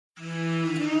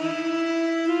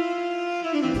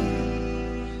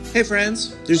Hey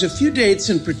friends, there's a few dates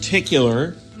in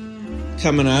particular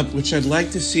coming up which I'd like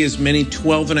to see as many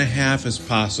 12 and a half as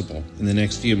possible in the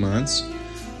next few months.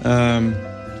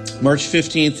 March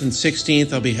 15th and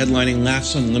 16th, I'll be headlining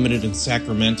Laughs Unlimited in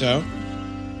Sacramento.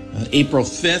 April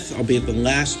 5th, I'll be at the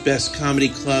Last Best Comedy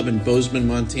Club in Bozeman,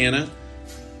 Montana.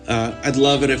 I'd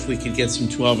love it if we could get some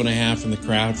 12 and a half in the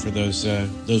crowd for those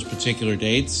particular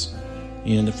dates.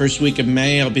 And the first week of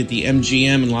May, I'll be at the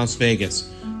MGM in Las Vegas.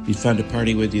 Be fun to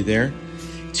party with you there.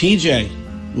 TJ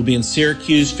will be in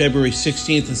Syracuse February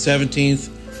 16th and 17th.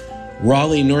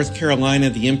 Raleigh, North Carolina,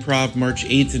 the Improv March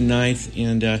 8th and 9th.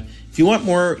 And if you want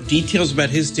more details about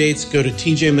his dates, go to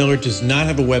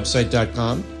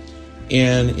tjmillerdoesnothaveawebsite.com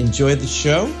and enjoy the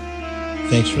show.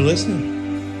 Thanks for listening.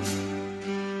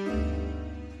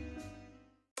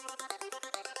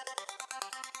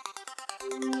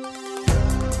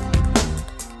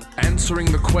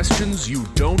 Answering the questions you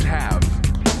don't have.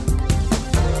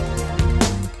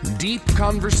 Deep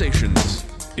conversations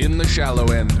in the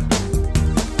shallow end.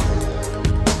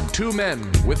 Two men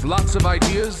with lots of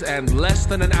ideas and less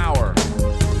than an hour.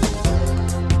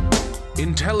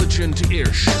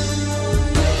 Intelligent-ish.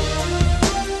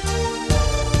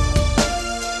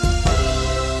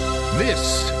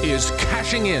 This is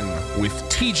Cashing In with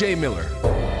TJ Miller.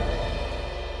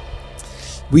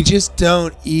 We just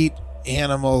don't eat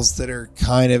animals that are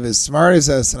kind of as smart as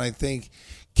us, and I think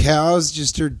cows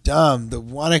just are dumb. The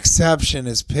one exception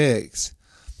is pigs.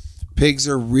 Pigs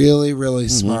are really, really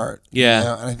smart. Yeah. You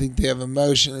know? And I think they have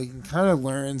emotion. They can kind of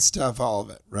learn stuff, all of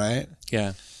it, right?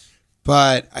 Yeah.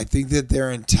 But I think that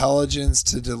their intelligence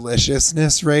to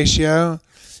deliciousness ratio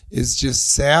is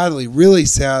just really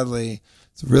sadly,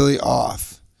 it's really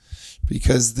off,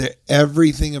 because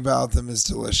everything about them is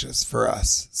delicious for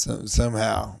us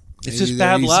somehow. It's just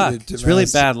bad luck. It's really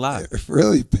bad luck.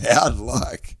 Really bad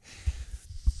luck.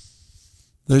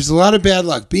 There's a lot of bad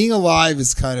luck. Being alive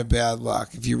is kind of bad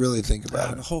luck if you really think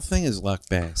about it. The whole thing is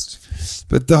luck-based.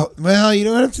 But you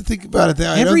don't have to think about it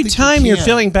that way. Every time you're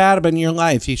feeling bad about in your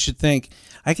life, you should think,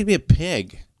 I could be a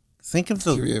pig. Think of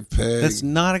be a pig. That's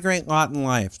not a great lot in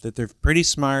life, that they're pretty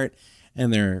smart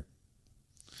and they're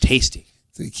tasty.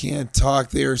 They can't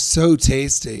talk. They are so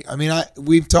tasty. I mean,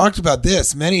 we've talked about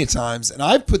this many times, and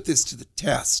I've put this to the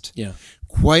test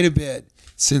quite a bit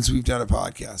since we've done a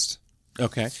podcast.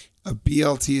 Okay. A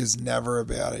BLT is never a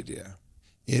bad idea.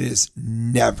 It is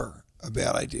never a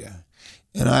bad idea.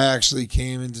 And I actually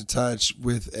came into touch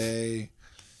with I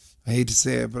hate to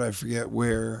say it, but I forget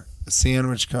where, a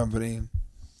sandwich company.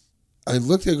 I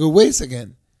go, wait a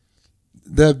second.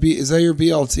 Is that your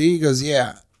BLT? He goes,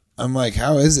 yeah. I'm like,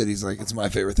 how is it? He's like, it's my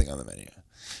favorite thing on the menu.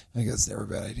 I go, it's never a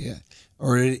bad idea.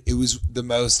 Or it was the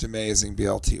most amazing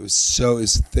BLT. It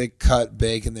was thick cut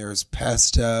bacon. There was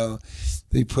pesto.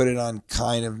 They put it on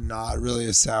kind of not really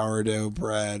a sourdough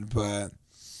bread,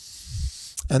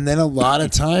 and then a lot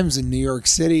of times in New York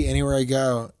City, anywhere I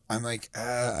go, I'm like,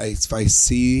 if I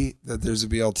see that there's a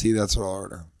BLT, that's what I'll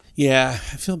order. Yeah,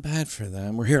 I feel bad for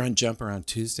them. We're here on Jumper on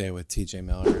Tuesday with TJ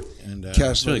Miller, and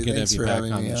it's really good to have you back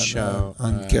on the show.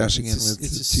 On Cashing In with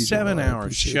it's a TJ 7-hour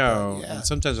show, yeah. And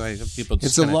sometimes I have people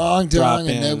just it's a long dong,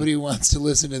 and in. nobody wants to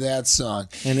listen to that song.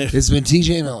 And it's been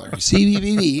TJ Miller,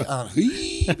 CBBB on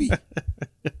Hebe.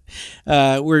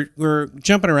 We're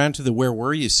jumping around to the Where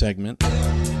Were You segment.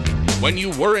 When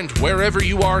you weren't wherever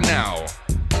you are now,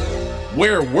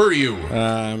 where were you?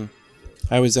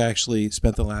 I was actually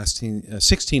spent the last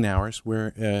 16 hours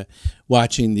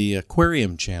watching the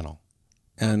Aquarium channel,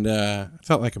 and I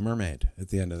felt like a mermaid at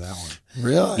the end of that one.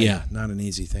 Really? Yeah, not an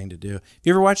easy thing to do. Have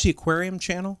you ever watched the Aquarium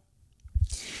channel?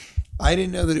 I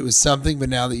didn't know that it was something, but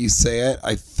now that you say it,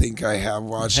 I think I have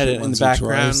watched it in once the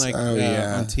background, or twice.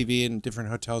 On TV in different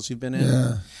hotels you've been in.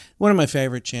 Yeah. One of my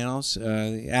favorite channels.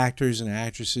 The actors and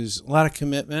actresses, a lot of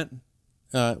commitment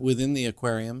within the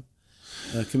Aquarium,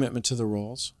 commitment to the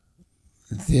roles.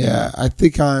 Yeah, I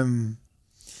think I'm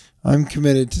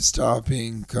committed to stop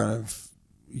being kind of,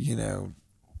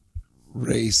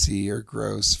 racy or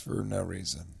gross for no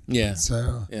reason. Yeah.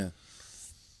 So yeah.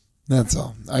 That's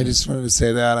all. I just wanted to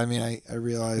say that. I mean, I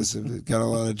realize I've got a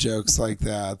lot of jokes like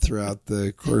that throughout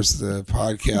the course of the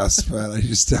podcast, but I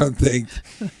just don't think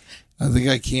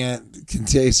I can't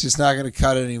continue. It's just not going to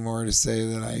cut it anymore to say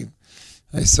that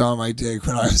I saw my dick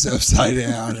when I was upside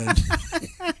down and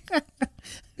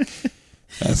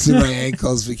that's when my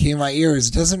ankles became my ears.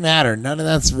 It doesn't matter. None of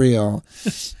that's real.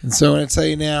 And so I'm going to tell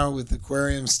you now with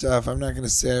aquarium stuff, I'm not going to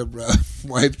say I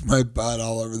wiped my butt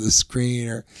all over the screen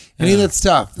or any of that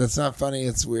stuff. That's not funny.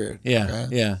 It's weird. Yeah,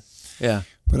 okay? Yeah.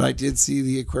 But I did see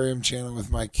the aquarium channel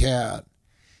with my cat,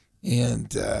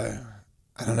 and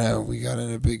I don't know. We got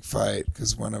in a big fight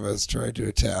because one of us tried to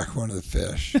attack one of the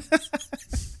fish.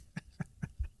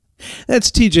 That's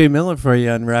TJ Miller for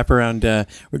you on Wraparound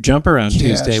or Jump Around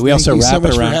Tuesday. We also thank you so wrap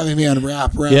much it around. for having me on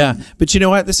Wrap Around. Yeah, but you know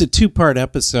what? This is a 2-part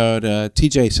episode.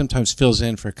 TJ sometimes fills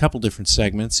in for a couple different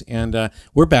segments, and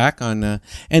we're back on.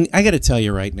 And I got to tell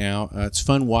you right now, it's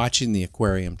fun watching the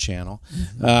Aquarium channel.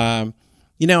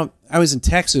 You know, I was in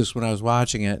Texas when I was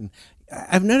watching it, and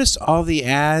I've noticed all the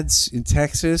ads in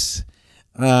Texas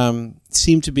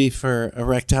seem to be for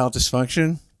erectile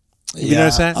dysfunction. You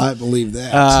notice that? I believe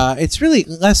that. It's really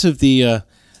less of the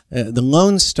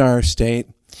Lone Star State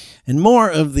and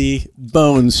more of the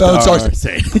Bone Star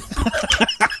State.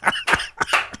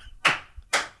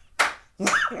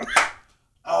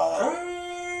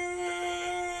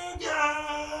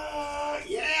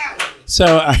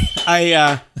 So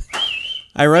I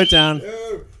wrote down.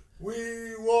 We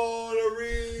want a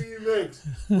remix.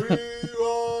 We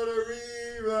want a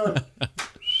remix.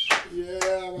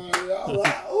 Yeah, man.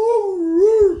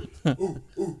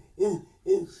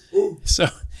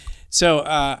 So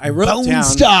I wrote Bone down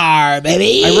Star,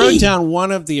 baby. I wrote down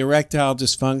one of the erectile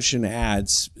dysfunction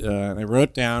ads. I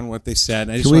wrote down what they said.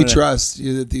 And I just Can we wanted to- trust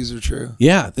you that these are true?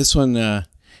 Yeah, this one.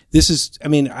 This is. I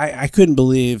mean, I couldn't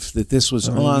believe that this was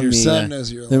on your the. son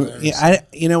knows you're hilarious. Yeah,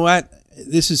 you know what?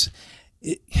 This is.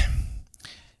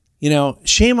 You know,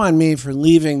 shame on me for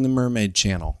leaving the Mermaid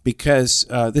Channel because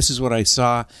this is what I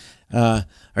saw.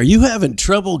 Are you having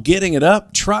trouble getting it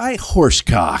up? Try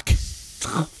horsecock.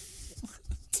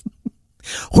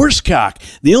 Horsecock,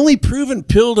 the only proven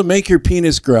pill to make your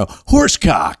penis grow.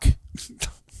 Horsecock.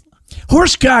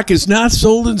 Horsecock is not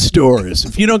sold in stores.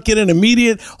 If you don't get an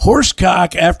immediate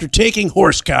horsecock after taking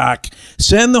horsecock,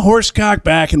 send the horsecock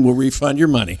back and we'll refund your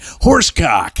money.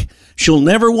 Horsecock. She'll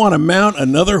never want to mount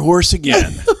another horse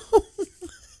again.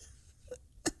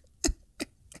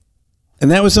 And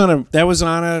that was on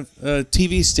a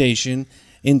TV station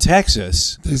in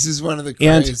Texas. This is one of the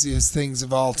craziest things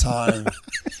of all time.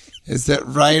 Is that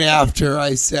right after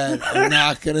I said I'm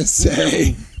not going to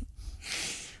say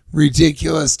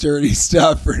ridiculous, dirty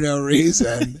stuff for no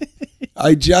reason,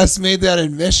 I just made that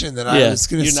admission that I was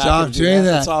going to stop doing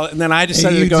that. That's all, and then I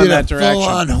decided to go in that direction. Full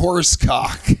on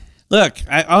horsecock. Look,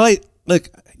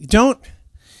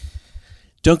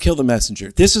 don't kill the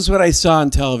messenger. This is what I saw on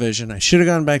television. I should have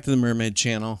gone back to the Mermaid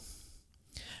Channel.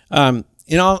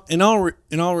 In all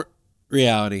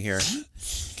reality here,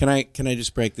 can I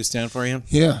just break this down for you?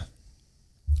 Yeah.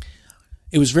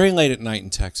 It was very late at night in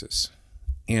Texas,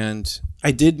 and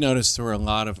I did notice there were a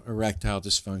lot of erectile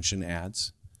dysfunction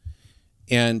ads.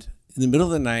 And in the middle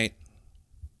of the night,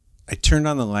 I turned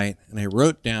on the light and I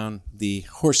wrote down the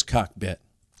horsecock bit.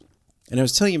 And I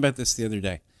was telling you about this the other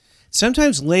day.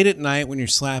 Sometimes late at night when you're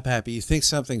slap happy, you think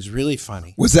something's really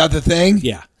funny. Was that the thing?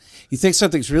 Yeah. You think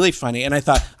something's really funny. And I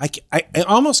thought, I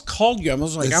almost called you. I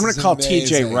was like, I'm going to call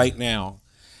TJ right now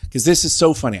because this is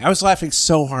so funny. I was laughing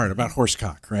so hard about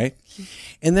horsecock, right?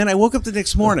 And then I woke up the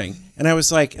next morning and I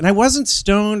was like, and I wasn't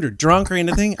stoned or drunk or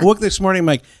anything. I woke up this morning, I'm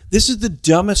like, this is the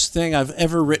dumbest thing I've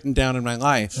ever written down in my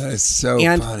life. That is so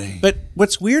funny. But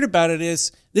what's weird about it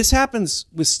is this happens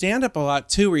with stand-up a lot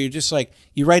too, where you're just like,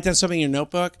 you write down something in your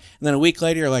notebook and then a week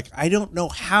later you're like, I don't know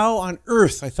how on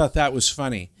earth I thought that was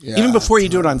funny. Yeah, even before you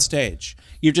do it on stage.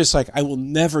 You're just like, I will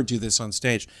never do this on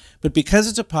stage. But because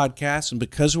it's a podcast and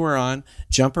because we're on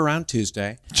Jump Around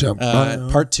Tuesday,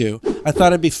 part 2, I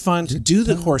thought it'd be fun to do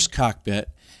the horse cockpit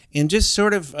and just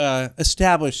sort of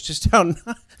establish just how...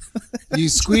 You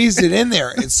squeezed it in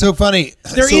there. It's so funny.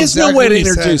 There is no way to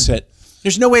introduce it.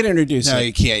 There's no way to introduce it. No,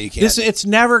 you can't. You can't. It's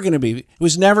never going to be. It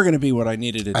was never going to be what I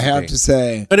needed it to be. I have to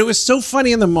say. But it was so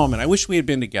funny in the moment. I wish we had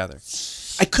been together.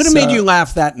 I could have made you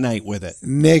laugh that night with it.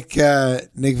 Nick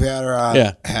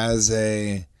Vatterott has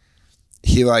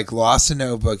he lost a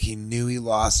notebook. He knew he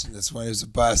lost it. This one, it was a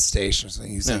bus station or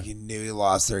something. He's like, he knew he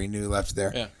lost there. He knew he left it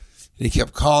there. Yeah. And he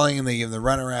kept calling and they gave him the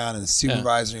runaround and the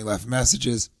supervisor and he left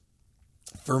messages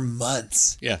for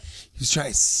months. Yeah. He was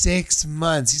trying 6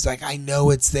 months. He's like, I know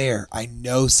it's there. I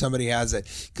know somebody has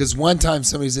it. Because one time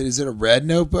somebody said, is it a red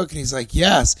notebook? And he's like,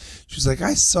 yes. She was like,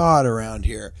 I saw it around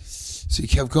here. So he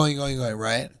kept going,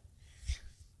 right?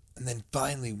 And then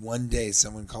finally one day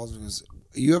someone calls me and goes,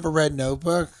 you have a red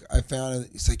notebook? I found it.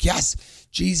 He's like, yes,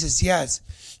 Jesus, yes.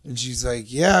 And she's like,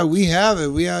 yeah, we have it.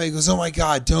 We have it. He goes, oh my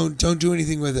God, don't do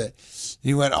anything with it. And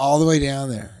he went all the way down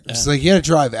there. It's like, you had to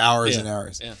drive hours and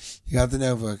hours. Yeah. He got the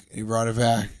notebook and he brought it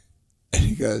back. And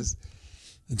he goes,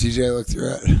 and TJ looked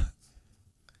through it.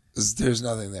 There's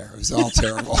nothing there. It was all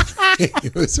terrible.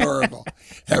 It was horrible.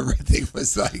 Everything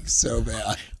was like so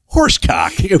bad.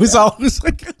 Horsecock. It was all. It was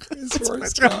like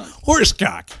horsecock.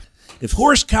 Horsecock. if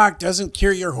horse cock doesn't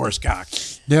cure your horse cock.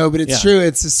 No, but it's Yeah. true.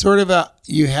 It's a sort of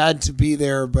you had to be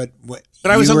there, but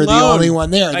I was you were the alone. only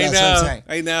one there. I That's know, what I'm saying.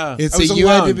 I know. It's I was you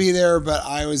had to alone. be there, but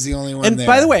I was the only one And there.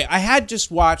 by the way, I had just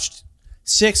watched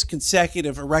 6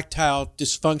 consecutive erectile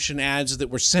dysfunction ads that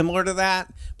were similar to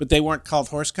that, but they weren't called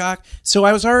horsecock. So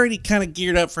I was already kind of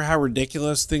geared up for how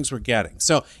ridiculous things were getting.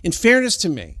 So in fairness to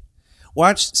me,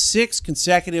 watch 6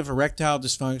 consecutive erectile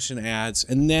dysfunction ads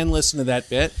and then listen to that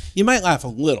bit. You might laugh a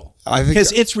little I think-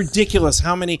 because it's ridiculous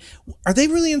how many. Are they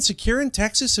really insecure in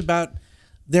Texas about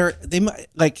they might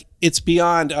like it's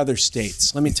beyond other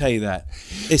states. Let me tell you that.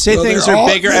 They say Well, things they're are all-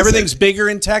 bigger. listen, Everything's bigger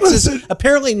in Texas. listen.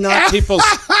 Apparently not people's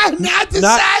not the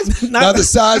not- size, not- not the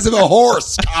size of a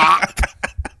horse cock.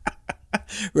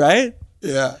 right?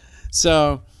 Yeah.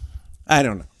 So I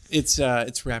don't know. It's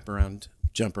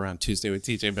jump around Tuesday with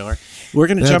TJ Miller. We're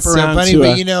gonna That's jump so around funny, to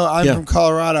but I'm yeah. from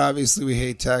Colorado. Obviously, we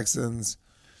hate Texans.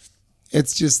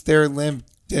 It's just they're limp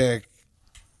dick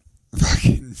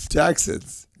fucking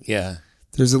Texans. yeah.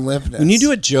 There's a limpness. When you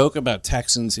do a joke about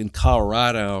Texans in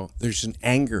Colorado, there's an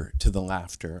anger to the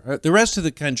laughter. The rest of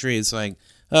the country is like,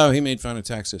 oh, he made fun of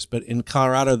Texas. But in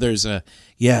Colorado, there's a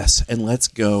yes, and let's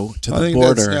go to I the think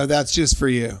border. that's just for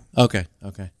you. Okay.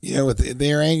 You know,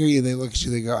 they're angry. They look at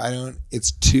you. They go,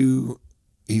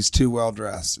 he's too well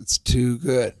dressed. It's too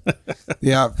good.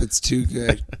 The outfit's too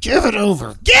good. Give it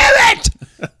over. Give it.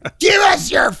 Give us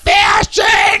your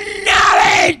fashion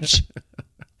knowledge.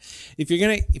 If you're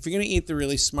gonna eat the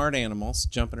really smart animals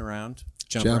jumping around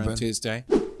Tuesday,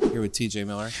 here with TJ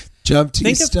Miller. Jump till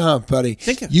you Think of- stump, buddy.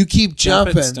 think of- You keep Jump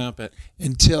it, jumping stomp it.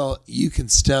 until you can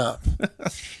stump.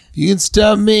 If you can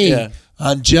stump me Yeah.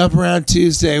 on Jump Around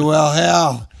Tuesday, well,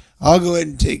 hell, I'll go ahead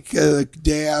and take a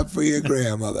day out for your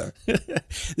grandmother. This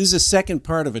is a second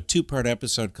part of a 2-part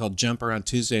episode called Jump Around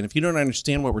Tuesday. And if you don't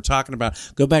understand what we're talking about,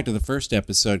 go back to the first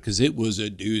episode because it was a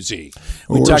doozy.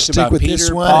 We Or talked stick about with this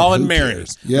Peter, one, Paul, who and Mary.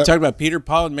 cares? We Yep. talked about Peter,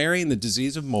 Paul, and Mary and the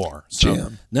disease of Moore. So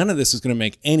Jam. none of this is going to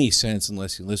make any sense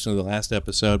unless you listen to the last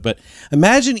episode. But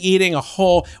imagine eating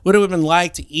what it would have been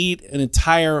like to eat an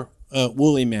entire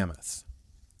woolly mammoth.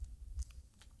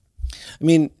 I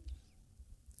mean,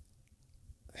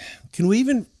 can we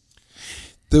even...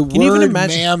 The Can you even word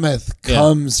imagine- mammoth Yeah.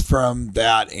 comes from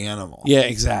that animal. Yeah,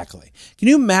 exactly. Can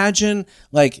you imagine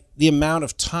like the amount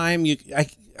of time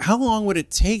how long would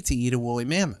it take to eat a woolly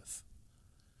mammoth?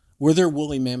 Were there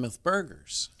woolly mammoth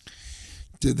burgers?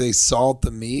 Did they salt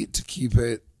the meat to keep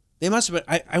it? They must have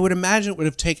been. I would imagine it would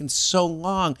have taken so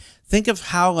long. Think of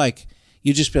how like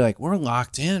you'd just be like, we're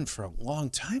locked in for a long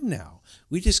time now.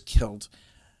 We just killed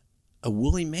a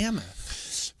woolly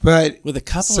mammoth But with a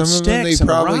couple some of of them they sticks and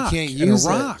probably a rock can't and a use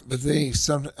rock.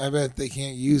 it. But I bet they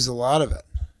can't use a lot of it.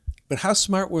 But how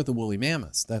smart were the woolly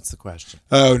mammoths? That's the question.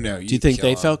 Oh no! Do you think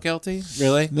they felt guilty?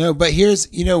 Really? No, but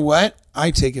you know what?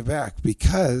 I take it back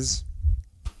because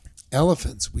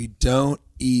elephants. We don't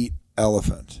eat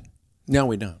elephant No,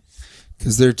 we don't.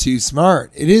 because they're too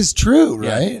smart. It is true,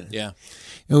 right? Yeah.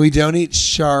 And we don't eat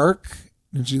shark.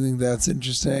 Don't you think that's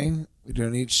interesting? We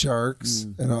don't eat sharks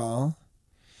at all.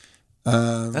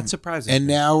 That's surprising. And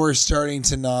now we're starting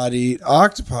to not eat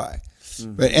octopi.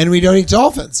 And we don't eat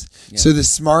dolphins. Yeah. So the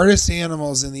smartest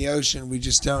animals in the ocean, we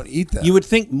just don't eat them. You would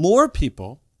think more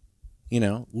people,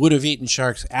 would have eaten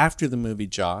sharks after the movie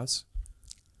Jaws,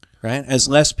 right? As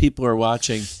less people are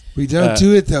watching. We don't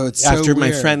do it though. It's After so my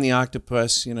weird. friend the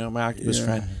octopus, my octopus Yeah.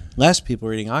 friend, less people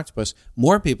are eating octopus.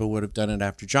 More people would have done it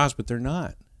after Jaws, but they're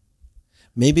not.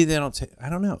 Maybe they don't. I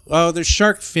don't know. Oh, there's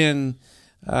shark fin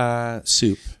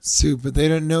soup. But they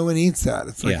don't. No one eats that.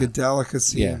 It's like Yeah. a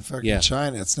delicacy Yeah. in fucking Yeah.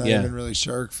 China. It's not Yeah. even really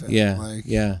shark fin. Yeah, Like,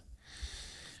 yeah.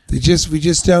 we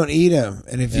just don't eat them.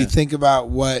 And if Yeah. you think about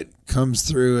what comes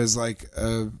through as like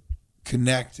a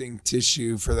connecting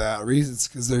tissue for that reason, it's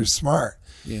because they're smart.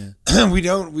 Yeah. we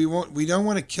don't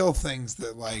want to kill things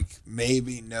that like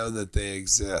maybe know that they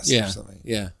exist or Yeah. something.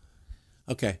 Yeah.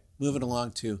 Okay. Moving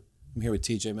along to, I'm here with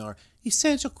TJ Miller.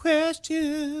 Essential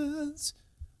questions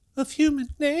of human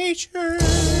nature.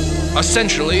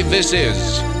 Essentially, this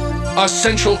is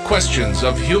Essential Questions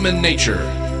of Human Nature.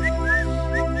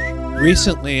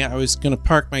 Recently, I was going to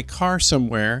park my car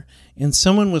somewhere, and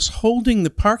someone was holding the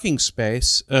parking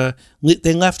space.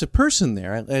 They left a person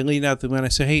there. I leaned out the window. I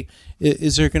said, hey,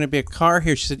 is there going to be a car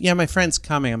here? She said, yeah, my friend's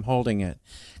coming. I'm holding it.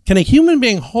 Can a human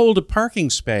being hold a parking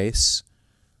space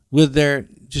with their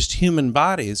just human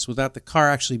bodies without the car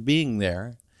actually being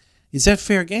there? Is that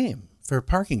fair game for a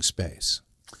parking space?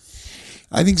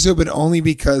 I think so, but only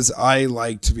because I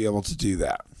like to be able to do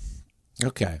that.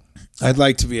 Okay. I'd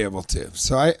like to be able to.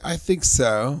 So I think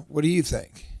so. What do you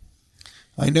think?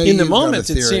 I know In the you've got a moment,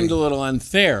 it theory. seemed a little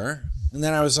unfair. And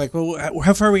then I was like, well,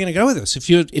 how far are we going to go with this? If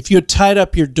you had tied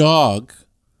up your dog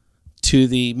to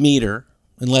the meter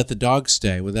and let the dog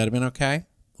stay, would that have been okay?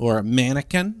 Or a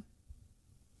mannequin?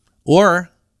 Or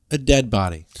a dead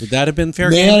body? Would that have been fair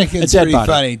game? Mannequin's A dead pretty body.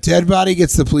 funny. Dead body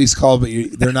gets the police call, but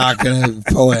they're not going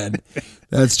to pull in.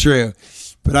 That's true.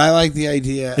 But I like the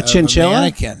idea A chinchilla? of a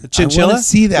mannequin. A chinchilla? I want to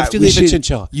see that. We have to leave a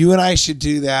chinchilla. You and I should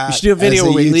do that. We should do a video as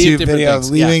where we YouTube leave different video things.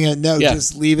 of leaving Yeah.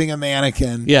 just leaving a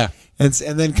mannequin. Yeah. And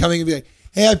then coming and be like,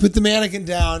 hey, I put the mannequin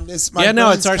down. My Yeah, no,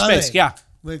 friend's it's our coming. space. Yeah.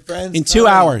 My friend's In 2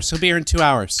 coming. hours. He'll be here in 2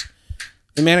 hours.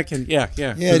 The mannequin, yeah.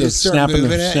 Yeah, With just start snapping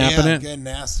moving it. snapping Yeah, it. getting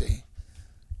nasty.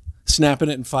 Snapping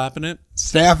it and flapping it.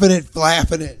 Snapping it,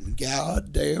 flapping it, and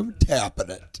goddamn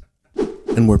tapping it.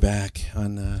 And we're back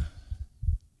on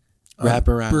Wrap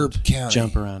Around, Burp County.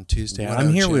 Jump Around Tuesday. What I'm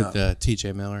a here jump. with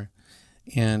TJ Miller.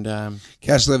 And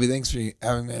Cash Levy, thanks for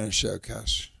having me on the show,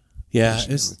 Cash. yeah,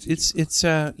 Passionate with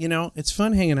you. it's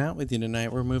fun hanging out with you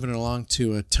tonight. We're moving along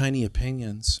to Tiny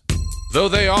Opinions. Though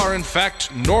they are in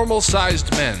fact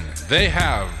normal-sized men, they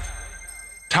have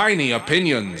tiny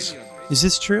opinions. Is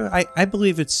this true? I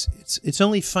believe it's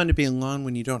only fun to be alone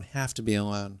when you don't have to be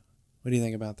alone. What do you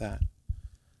think about that?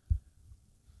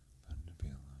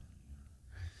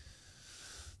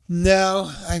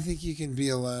 No, I think you can be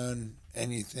alone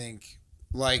and you think,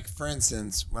 like, for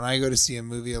instance, when I go to see a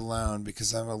movie alone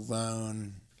because I'm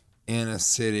alone in a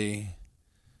city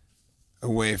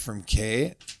away from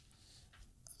Kate,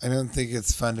 I don't think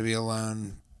it's fun to be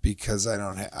alone because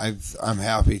I'm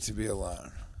happy to be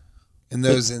alone in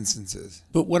those instances.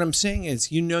 But what I'm saying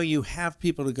is, you have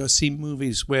people to go see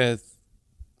movies with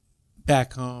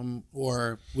back home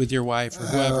or with your wife or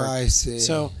whoever. Oh, I see.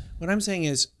 So what I'm saying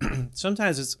is,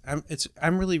 sometimes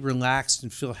I'm really relaxed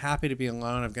and feel happy to be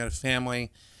alone. I've got a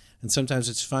family, and sometimes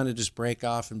it's fun to just break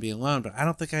off and be alone. But I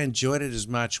don't think I enjoyed it as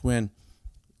much when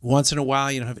once in a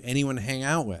while you don't have anyone to hang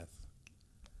out with.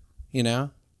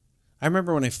 I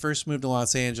remember when I first moved to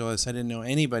Los Angeles, I didn't know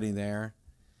anybody there,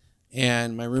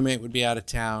 and my roommate would be out of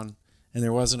town, and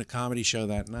there wasn't a comedy show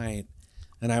that night,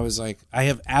 and I was like, I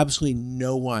have absolutely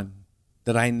no one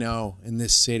that I know in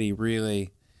this city really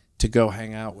to go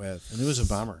hang out with, and it was a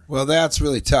bummer. Well, that's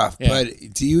really tough. Yeah.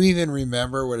 But do you even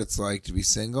remember what it's like to be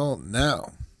single?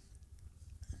 No.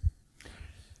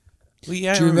 Well,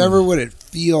 yeah. Do you remember what it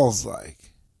feels like?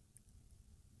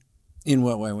 In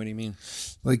what way? What do you mean?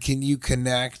 Like, can you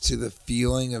connect to the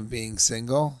feeling of being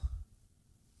single?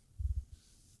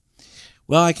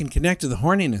 Well, I can connect to the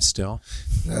horniness still.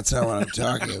 That's not what I'm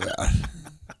talking about.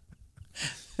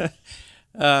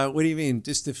 What do you mean?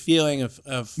 Just the feeling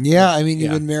of Yeah, I mean,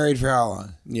 you've Yeah. been married for how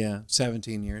long?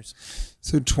 17 years.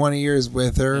 So 20 years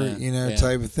with her, Yeah.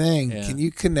 type of thing. Yeah. Can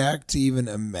you connect to even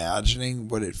imagining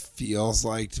what it feels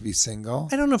like to be single?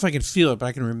 I don't know if I can feel it, but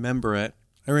I can remember it.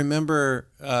 I remember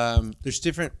there's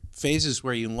different phases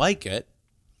where you like it,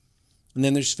 and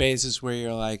then there's phases where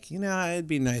you're like, it'd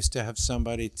be nice to have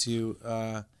somebody to,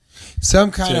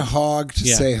 Some kind of hog to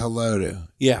Yeah. say hello to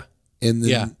yeah, in the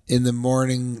Yeah. in the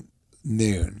morning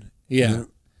noon. Yeah.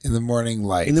 In the morning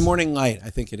light. in the morning light. I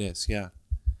think it is. Yeah.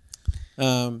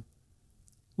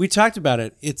 We talked about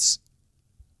it. It's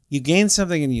you gain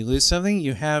something and you lose something.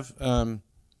 You have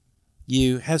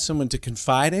someone to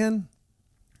confide in.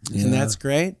 Yeah. And that's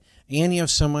great. And you have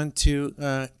someone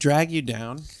to drag you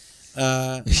down.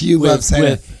 You love saying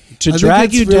it. to I think drag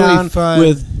it's you really down fun.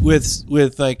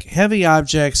 with like heavy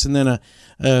objects, and then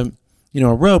a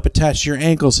rope attached to your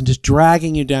ankles, and just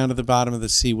dragging you down to the bottom of the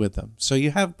sea with them. So you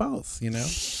have both.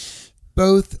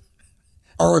 Both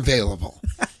are available.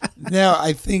 No,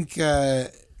 I think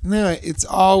it's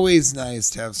always nice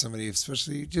to have somebody,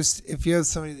 especially just if you have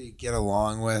somebody that you get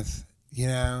along with,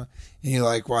 and you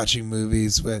like watching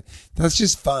movies with. That's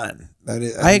just fun. I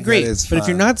think agree. that is But if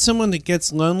you're fun. not someone that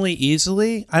gets lonely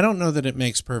easily, I don't know that it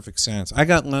makes perfect sense. I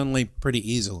got lonely pretty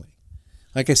easily.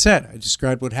 Like I said, I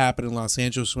described what happened in Los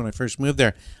Angeles when I first moved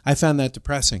there. I found that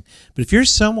depressing. But if you're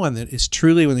someone that is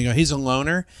truly, when they go, he's a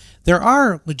loner, there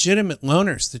are legitimate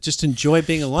loners that just enjoy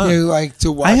being alone. You like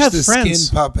to watch I have the friends-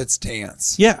 skin puppets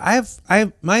dance. Yeah, I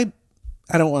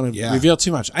don't want to Yeah. reveal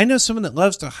too much. I know someone that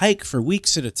loves to hike for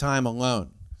weeks at a time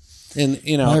alone. And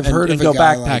I've heard and of a go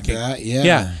guy backpacking. like that,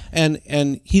 yeah.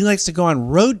 And he likes to go on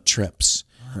road trips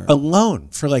alone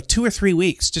for like 2 or 3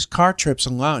 weeks, just car trips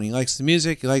alone. He likes the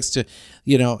music. He likes to,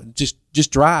 just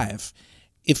drive.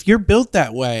 If you're built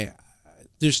that way,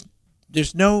 there's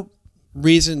no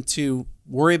reason to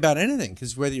worry about anything,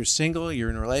 because whether you're single, you're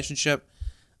in a relationship,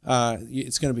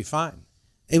 it's going to be fine.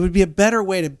 It would be a better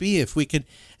way to be if we could.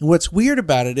 And what's weird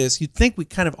about it is you'd think we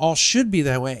kind of all should be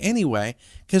that way anyway,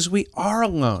 because we are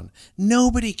alone.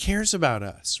 Nobody cares about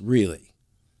us, really.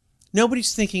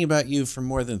 Nobody's thinking about you for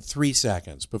more than 3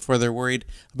 seconds before they're worried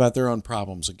about their own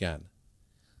problems again.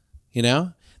 You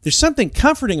know? There's something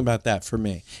comforting about that for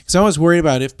me. Because I'm always worried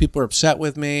about if people are upset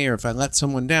with me or if I let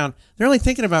someone down. They're only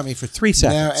thinking about me for 3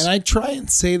 seconds. Now, and I try and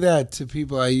say that to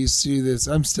people. I used to do this.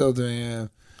 I'm still doing it.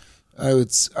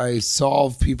 I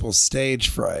solve people's stage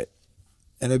fright.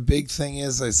 And a big thing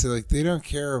is I say, like, they don't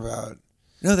care about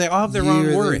No, they all have their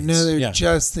own worries. They're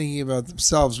just thinking about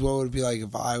themselves. What would it be like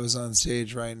if I was on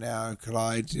stage right now? Could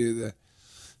I do the...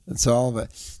 That's all of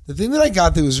it. The thing that I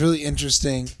got that was really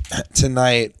interesting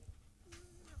tonight,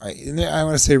 I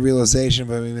want to say realization,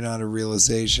 but maybe not a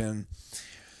realization,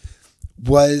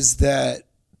 was that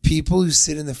people who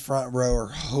sit in the front row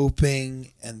are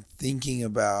hoping and thinking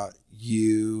about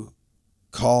you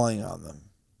calling on them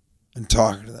and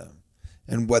talking to them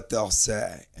and what they'll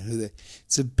say and who they.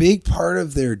 It's a big part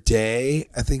of their day,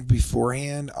 I think,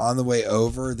 beforehand. On the way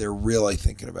over, they're really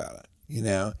thinking about it, you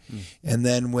know? And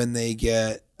then when they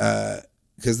get,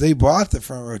 because they bought the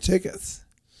front row tickets.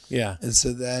 Yeah. And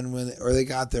so then or they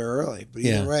got there early, but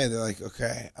either way, they're like,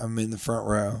 okay, I'm in the front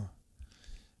row.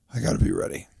 I got to be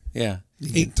ready. Yeah.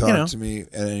 You can talk to me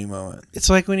at any moment. It's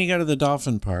like when you go to the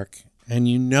dolphin park and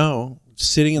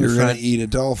sitting in the front. You're going to eat a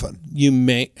dolphin. You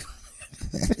may.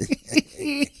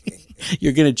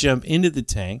 You're going to jump into the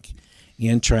tank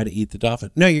and try to eat the dolphin.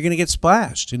 No, you're going to get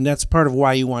splashed. And that's part of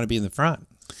why you want to be in the front.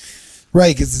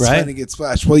 Right, because it's fun to get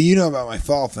splashed. Well, you know about my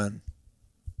fall fin.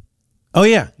 Oh,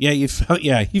 yeah. Yeah, you fell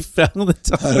the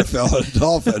dolphin. I fell a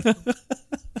dolphin.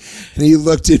 And he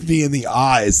looked at me in the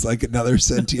eyes like another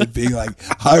sentient being, like,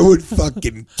 I would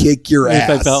fucking kick your ass.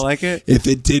 If I felt like it? If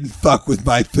it didn't fuck with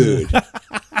my food.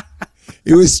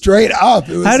 It was straight up.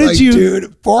 It was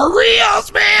dude, for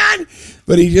reals, man.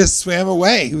 But he just swam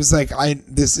away. He was like,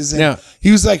 this isn't. No.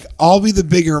 He was like, I'll be the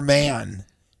bigger man.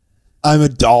 I'm a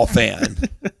dolphin.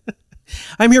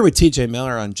 I'm here with TJ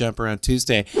Miller on Jump Around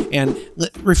Tuesday, and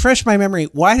refresh my memory.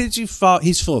 Why did you fall?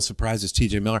 He's full of surprises,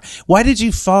 TJ Miller. Why did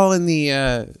you fall in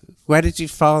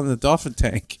the dolphin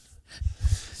tank?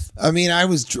 I mean, I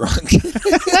was drunk.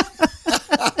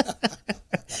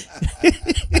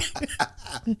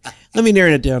 Let me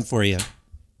narrow it down for you.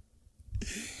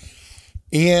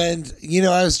 And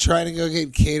I was trying to go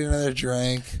get Kate another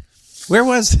drink. Where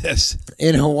was this?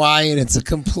 In Hawaii, and it's a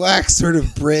complex sort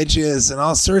of bridges and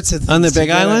all sorts of things. On the Big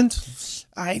Island?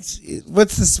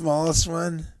 What's the smallest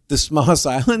one? The smallest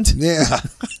island? Yeah.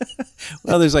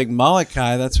 Well, there's like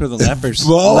Molokai. That's where the lepers.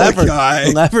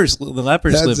 Molokai. The lepers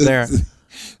live there.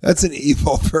 That's an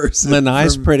evil person.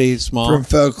 Lanai's pretty small. From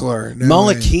folklore. No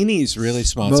Molokini's really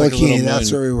small. Molokini,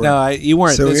 that's where we were. No, you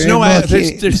weren't. So there's no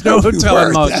hotel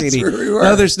in Molokini. We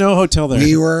no, there's no hotel there.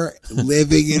 We were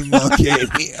living in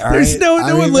Molokini. There's no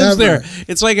one lives there.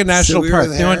 It's like a national park.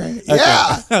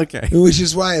 Yeah. Okay. Which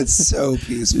is why it's so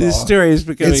peaceful. This story is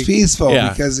becoming... It's peaceful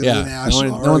because of the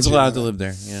national No one's allowed to live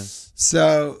there. Yeah.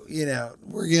 So,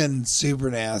 we're getting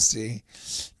super nasty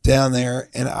down there.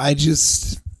 And I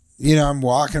just... I'm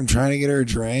walking, I'm trying to get her a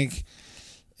drink,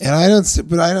 and I don't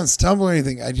stumble or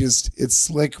anything. It's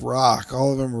slick rock.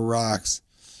 All of them are rocks.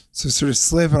 So I sort of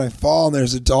slip and I fall, and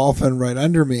there's a dolphin right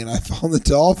under me, and I fall in the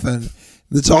dolphin.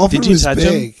 The dolphin was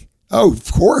big. Him? Oh,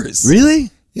 of course.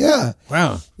 Really? Yeah.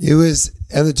 Wow. It was,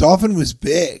 and the dolphin was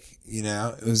big. It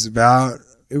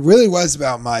really was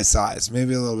about my size,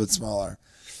 maybe a little bit smaller.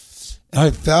 And I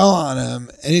fell on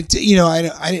him, and I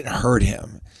didn't hurt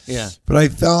him. Yeah. But I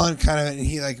fell on kind of, and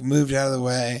he moved out of the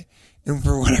way. And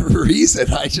for whatever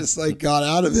reason, I just got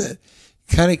out of it.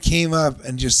 Kind of came up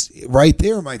and just right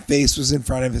there, my face was in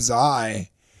front of his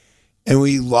eye. And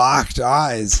we locked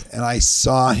eyes, and I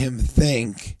saw him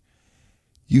think,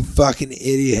 you fucking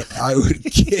idiot, I would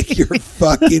kick your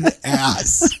fucking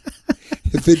ass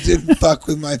if it didn't fuck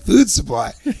with my food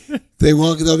supply.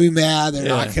 They'll be mad. They're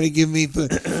not going to give me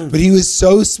food. But he was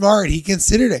so smart. He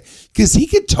considered it because he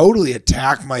could totally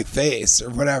attack my face or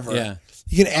whatever. Yeah.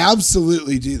 He can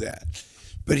absolutely do that.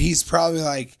 But he's probably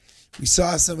like, we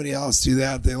saw somebody else do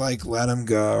that. They let him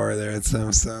go, or they're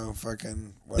so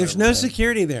fucking whatever. There's no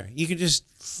security there. You could just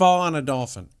fall on a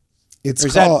dolphin.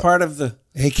 Is that part of the...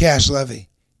 Hey, Cash Levy,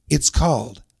 it's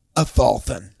called a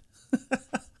dolphin.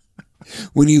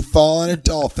 When you fall on a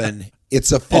dolphin,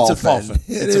 it's a dolphin. It's a dolphin.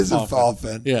 It is a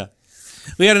dolphin. Yeah.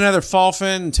 We had another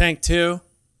dolphin in tank 2.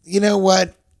 You know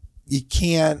what? You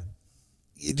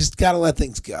just got to let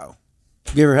things go.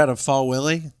 Have you ever had a fall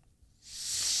willy?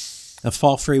 A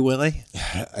fall free willy?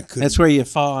 I couldn't. That's where you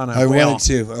fall on a whale.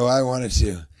 I wanted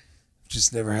to.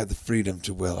 Just never had the freedom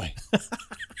to willy.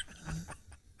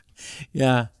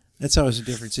 Yeah. That's always a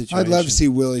different situation. I'd love to see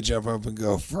Willie jump up and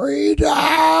go, freedom!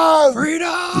 Freedom!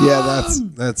 Yeah,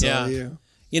 that's all you.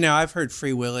 I've heard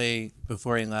Free Willy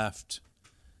before he left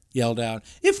yelled out,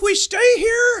 "If we stay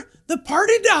here, the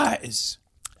party dies."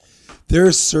 There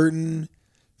are certain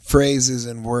phrases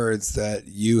and words that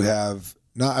you have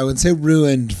not, I wouldn't say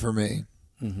ruined for me,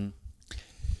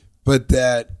 but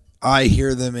that I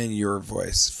hear them in your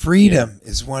voice. Freedom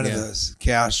is one of those.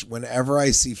 Cash, whenever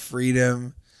I see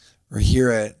freedom or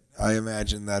hear it, I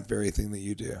imagine that very thing that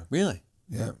you do. Really?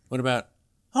 Yeah. What about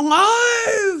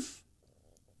alive?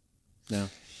 No.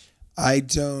 I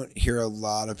don't hear a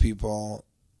lot of people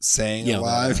saying Yeah,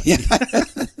 alive.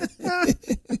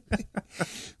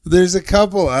 There's a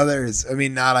couple others. I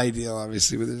mean, not ideal,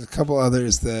 obviously, but there's a couple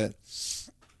others that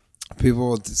people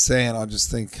will say, and I'll just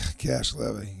think, Cash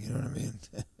Levy. You know what I mean?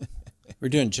 We're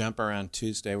doing jump around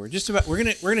Tuesday. We're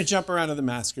gonna jump around to the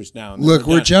Maskers now. Look,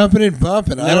 we're jumping and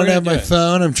bumping. I don't we're have gonna my do it.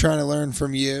 phone. I'm trying to learn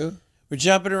from you. We're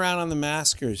jumping around on the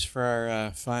Maskers for our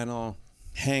final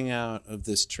hangout of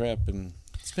this trip, and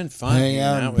it's been fun. Hang hanging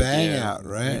out and with bang you. out,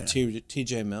 right?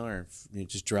 TJ Miller, you're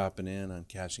just dropping in on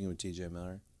Cashing with TJ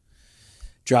Miller,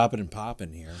 dropping and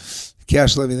popping here.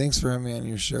 Cash Levy, thanks for having me on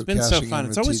your show. It's been so Cashing fun.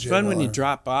 in It's with always TJ fun when you Miller.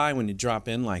 drop by, when you drop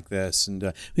in like this. And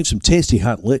we have some tasty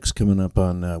hot licks coming up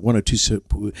on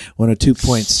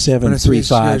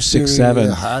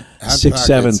 102.73567 Hot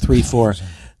 6734.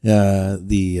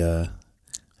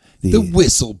 The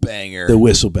whistle banger. the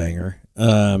whistle banger.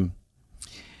 The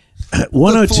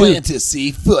 102.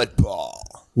 fantasy football.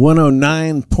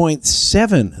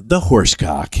 109.7, the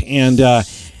horsecock. And I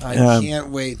can't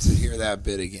wait to hear that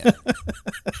bit again.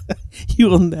 you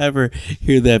will never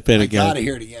hear that bit I again. gotta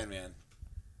hear it again, man.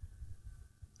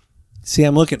 See,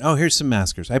 I'm looking. Oh, here's some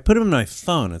Maskers. I put them in my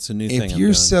phone. It's a new thing. If I'm you're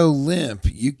doing. so limp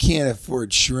you can't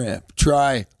afford shrimp,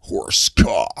 try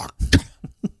horsecock.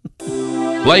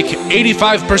 Like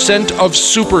 85% of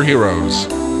superheroes,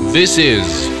 this is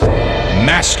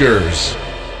Maskers.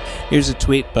 Here's a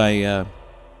tweet by,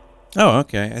 I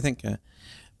think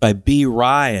by B.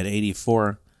 Rye at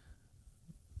 84.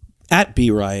 At B.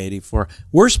 Rye 84.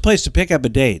 Worst place to pick up a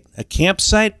date: a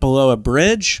campsite below a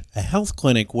bridge, a health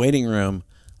clinic waiting room,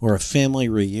 or a family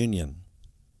reunion.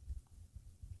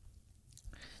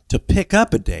 To pick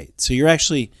up a date. So you're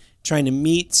actually trying to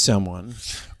meet someone.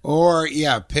 Or,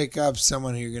 pick up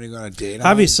someone who you're going to go on a date on.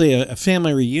 Obviously, a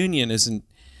family reunion isn't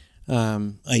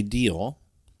ideal.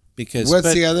 Because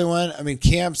What's the other one? I mean,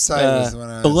 campsite is the one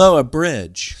I was... below a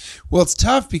bridge. Well, it's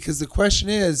tough because the question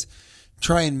is,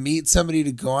 try and meet somebody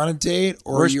to go on a date,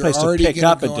 or Worst you're place to already pick going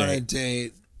up to a go on a date.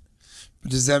 date.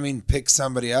 But does that mean pick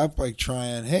somebody up? Like try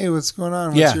and, hey, what's going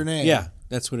on? What's your name? Yeah,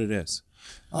 that's what it is.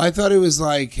 I thought it was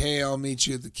like, hey, I'll meet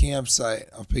you at the campsite.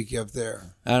 I'll pick you up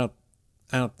there. I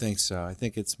don't think so. I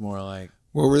think it's more like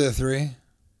What were the three?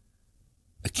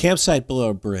 a campsite below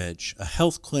a bridge, a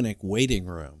health clinic waiting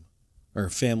room, or a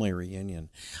family reunion.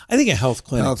 I think a health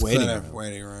clinic waiting room.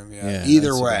 Waiting room, Yeah, Either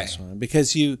that's the way. best one.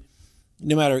 Because you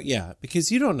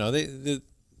don't know.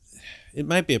 It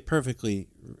might be a perfectly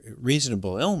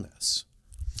reasonable illness.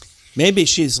 Maybe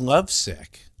she's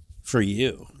lovesick for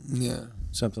you. Yeah.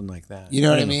 Something like that. You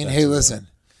know what I don't mean? if Hey, that's listen.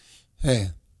 Hey,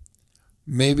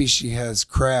 maybe she has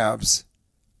crabs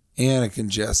and a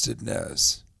congested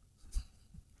nose.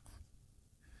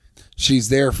 She's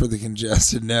there for the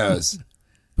congested nose,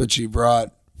 but she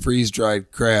brought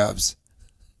freeze-dried crabs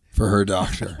for her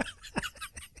doctor.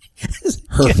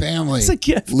 Her family It's a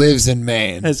gift. lives in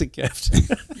Maine. as a gift.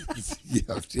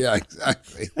 Yeah,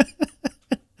 exactly.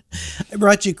 I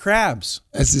brought you crabs.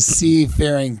 As a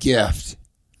seafaring gift.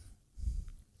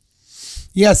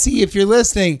 Yeah, see, if you're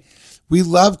listening, we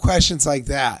love questions like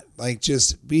that. Like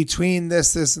just between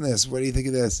this, and this. What do you think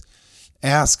of this?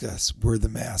 Ask us. We're the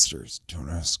masters. Don't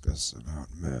ask us about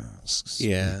masks.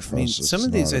 Yeah, I mean, some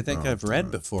of these I think I've read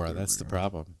before. That's the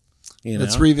problem.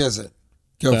 Let's revisit.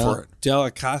 Go for it. Del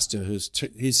Acosta,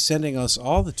 he's sending us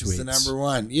all the tweets. It's the number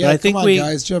one. But Yeah, I think come on,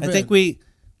 guys, jump in. I think we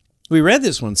read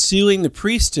this one. Sealing the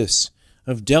priestess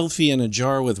of Delphi in a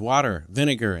jar with water,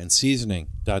 vinegar, and seasoning. ...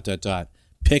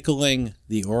 Pickling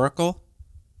the oracle.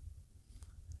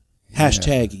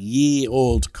 Hashtag ye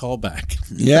old callback.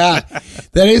 Yeah,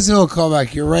 that is an old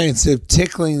callback. You're right. Instead of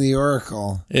tickling the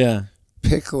oracle, Yeah,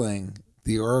 pickling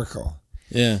the oracle.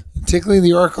 yeah. Tickling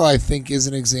the oracle, I think, is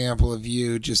an example of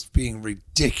you just being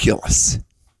ridiculous.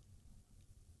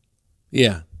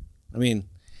 Yeah. I mean,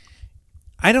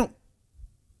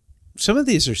 some of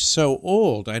these are so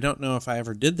old, I don't know if I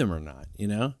ever did them or not,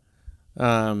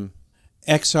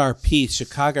 XRP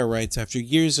Chicago writes, after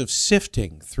years of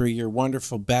sifting through your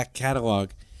wonderful back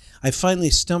catalog, I finally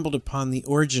stumbled upon the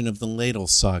origin of the Ladle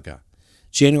Saga.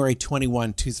 January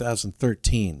 21,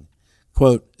 2013.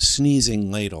 Quote,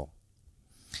 sneezing ladle.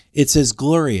 It's as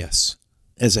glorious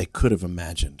as I could have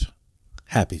imagined.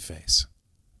 Happy face.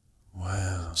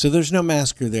 Wow. So there's no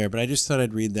massacre there, but I just thought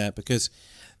I'd read that because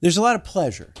there's a lot of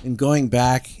pleasure in going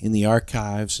back in the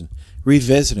archives and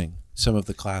revisiting some of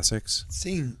the classics.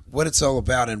 Seeing what it's all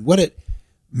about and what it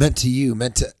meant to you,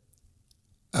 meant to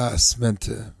us, meant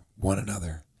to one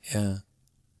another. Yeah.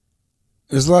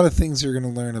 There's a lot of things you're going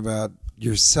to learn about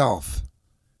yourself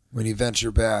when you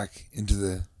venture back into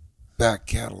the back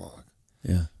catalog.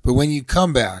 Yeah. But when you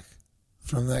come back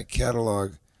from that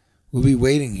catalog, we'll be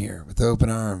waiting here with open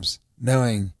arms,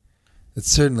 knowing that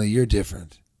certainly you're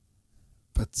different,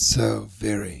 but so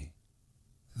very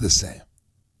the same.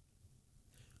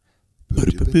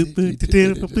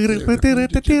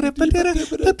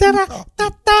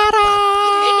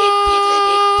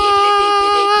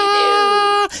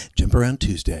 Jump Around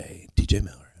Tuesday, TJ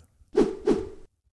Miller.